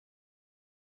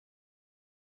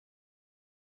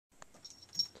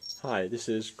Hi, this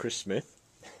is Chris Smith,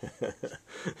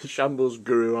 Shambles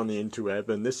Guru on the interweb,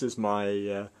 and this is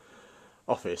my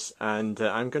office. And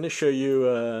I'm going to show you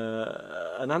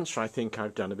an answer I think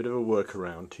I've done, a bit of a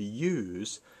workaround to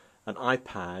use an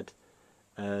iPad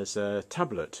as a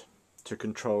tablet to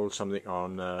control something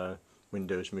on a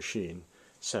Windows machine.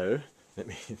 So let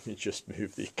me just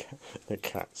move the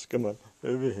cats. Come on,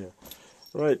 over here.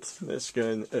 Right, let's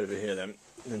go over here then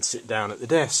and sit down at the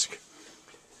desk.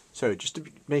 So just to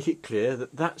make it clear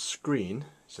that screen,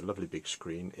 it's a lovely big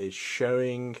screen, is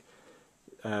showing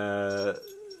a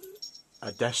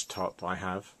desktop I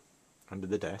have under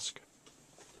the desk.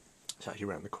 It's actually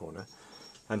around the corner.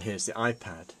 And here's the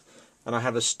iPad. And I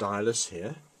have a stylus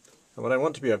here. And what I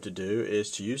want to be able to do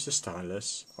is to use the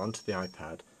stylus onto the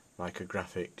iPad like a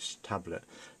graphics tablet.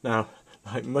 Now,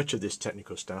 like much of this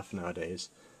technical stuff nowadays,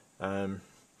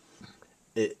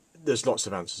 there's lots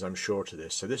of answers, I'm sure, to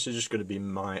this. So this is just going to be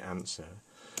my answer.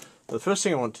 But the first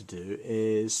thing I want to do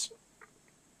is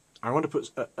I want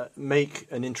to make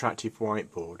an interactive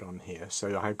whiteboard on here,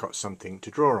 so I've got something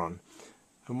to draw on.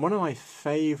 And one of my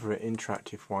favourite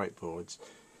interactive whiteboards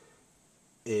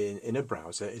in a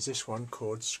browser is this one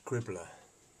called Scribbler.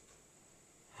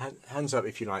 Hands up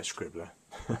if you like Scribbler.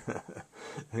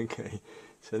 Okay,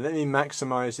 so let me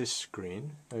maximise this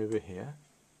screen over here.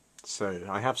 So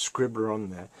I have Scribbler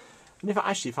on there, and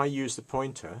if I use the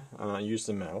pointer and I use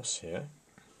the mouse here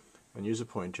and use a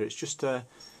pointer, it's just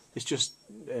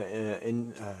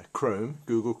in Chrome,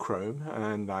 Google Chrome,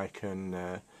 and I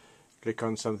can click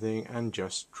on something and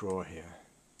just draw here.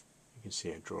 You can see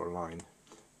I draw a line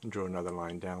and draw another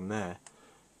line down there.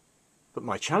 But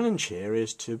my challenge here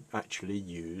is to actually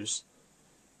use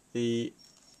the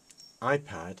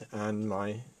iPad and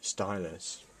my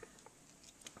stylus.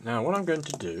 Now what I'm going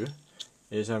to do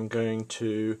is I'm going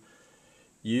to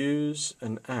use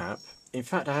an app. In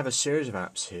fact, I have a series of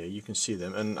apps here, you can see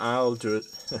them, and I'll do it.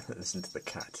 Listen to the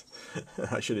cat.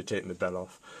 I should have taken the bell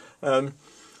off.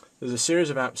 There's a series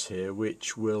of apps here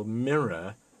which will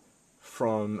mirror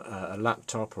from a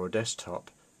laptop or a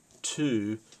desktop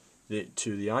to the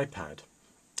iPad.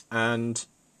 And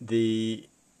the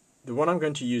one I'm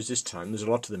going to use this time, there's a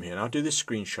lot of them here, and I'll do this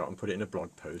screenshot and put it in a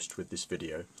blog post with this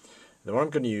video. The one I'm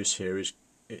going to use here is,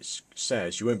 it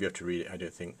says, you won't be able to read it I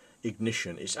don't think,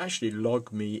 Ignition. It's actually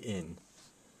Log Me In.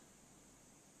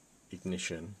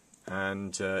 Ignition.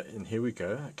 And here we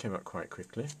go, that came up quite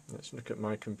quickly. Let's look at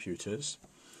my computers.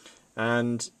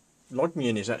 And Log Me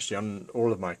In is actually on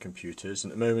all of my computers,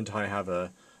 and at the moment I have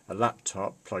a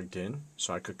laptop plugged in,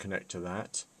 so I could connect to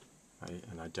that.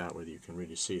 And I doubt whether you can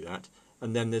really see that.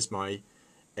 And then there's my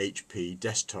HP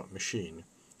desktop machine.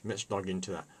 Let's log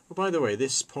into that. Oh, by the way,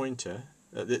 this pointer,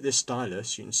 this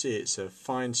stylus, you can see it's a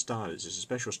fine stylus. It's a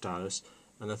special stylus,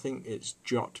 and I think it's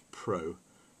Jot Pro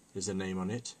is the name on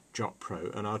it, Jot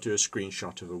Pro. And I'll do a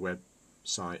screenshot of a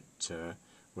website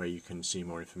where you can see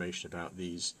more information about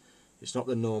these. It's not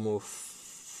the normal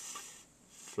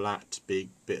flat, big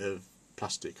bit of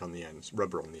plastic on the ends,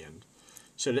 rubber on the end.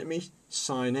 So let me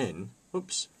sign in.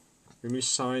 Oops. Let me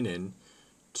sign in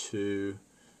to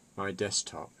my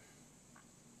desktop,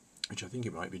 which I think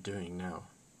it might be doing now.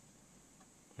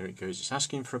 Here it goes. It's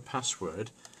asking for a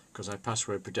password because I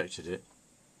password protected it.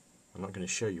 I'm not going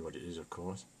to show you what it is, of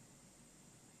course.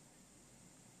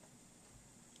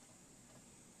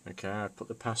 Okay, I put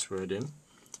the password in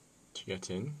to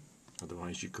get in.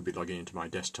 Otherwise, you could be logging into my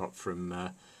desktop from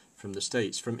the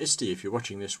States, from ISTE if you're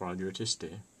watching this while you're at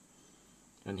ISTE.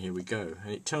 And here we go.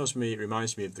 And it tells me, it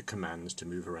reminds me of the commands to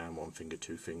move around, 1 finger,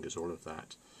 2 fingers, all of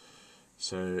that.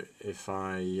 So if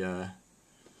I,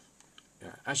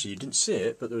 actually you didn't see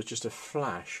it, but there was just a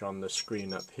flash on the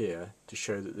screen up here to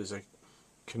show that there's a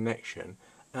connection.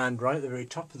 And right at the very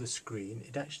top of the screen,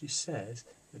 it actually says,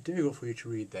 it's difficult for you to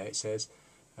read there, it says,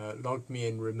 Log Me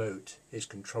In Remote is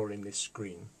controlling this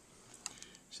screen.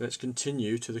 So let's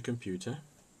continue to the computer.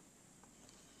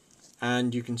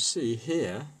 And you can see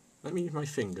here, let me use my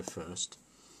finger first,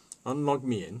 on Log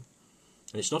Me In,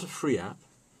 and it's not a free app,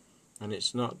 and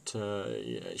it's not,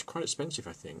 it's quite expensive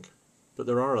I think, but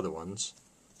there are other ones.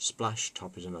 Splash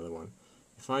Top is another one.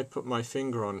 If I put my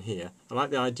finger on here, I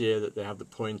like the idea that they have the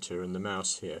pointer and the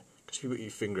mouse here, because if you put your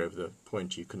finger over the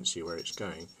pointer you couldn't see where it's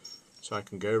going. So I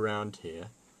can go around here,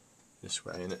 this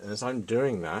way, and as I'm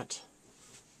doing that,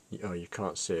 oh you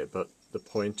can't see it, but the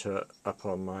pointer up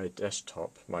on my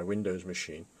desktop, my Windows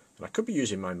machine, and I could be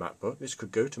using my MacBook, this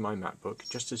could go to my MacBook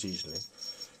just as easily.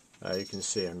 You can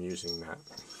see I'm using that.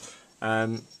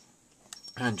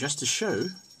 And just to show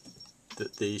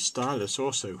that the stylus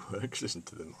also works, listen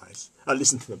to the mice,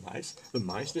 listen to the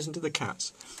mice, listen to the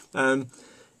cats.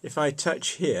 If I touch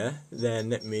here, then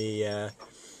let me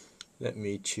let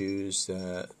me choose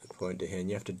the pointer here, and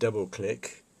you have to double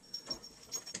click,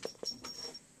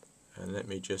 and let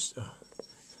me just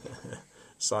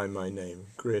sign my name,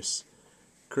 Chris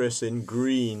in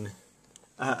green,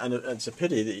 and it's a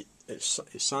pity that it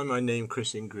signed my name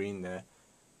Chris in green there,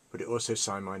 but it also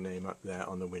signed my name up there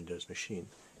on the Windows machine.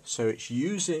 So it's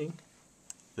using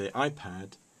the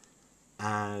iPad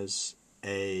as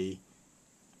a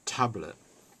tablet.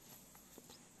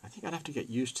 I think I'd have to get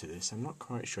used to this. I'm not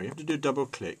quite sure. You have to do a double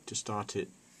click to start it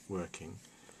working.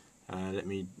 Let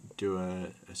me do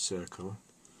a circle.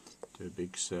 Do a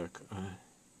big circle. Here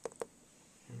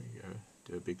we go.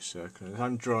 Do a big circle. And as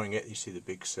I'm drawing it, you see the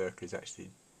big circle is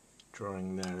actually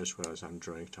drawing there as well as I'm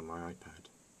drawing it on my iPad.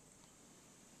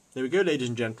 There we go, ladies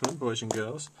and gentlemen, boys and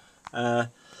girls.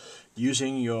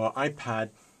 Using your iPad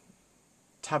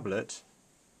tablet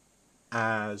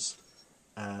as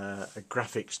a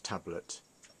graphics tablet.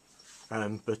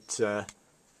 I'll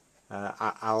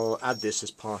add this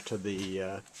as part of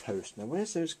the post. Now,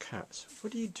 where's those cats?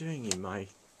 What are you doing in my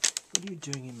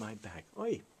bag?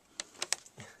 Oi!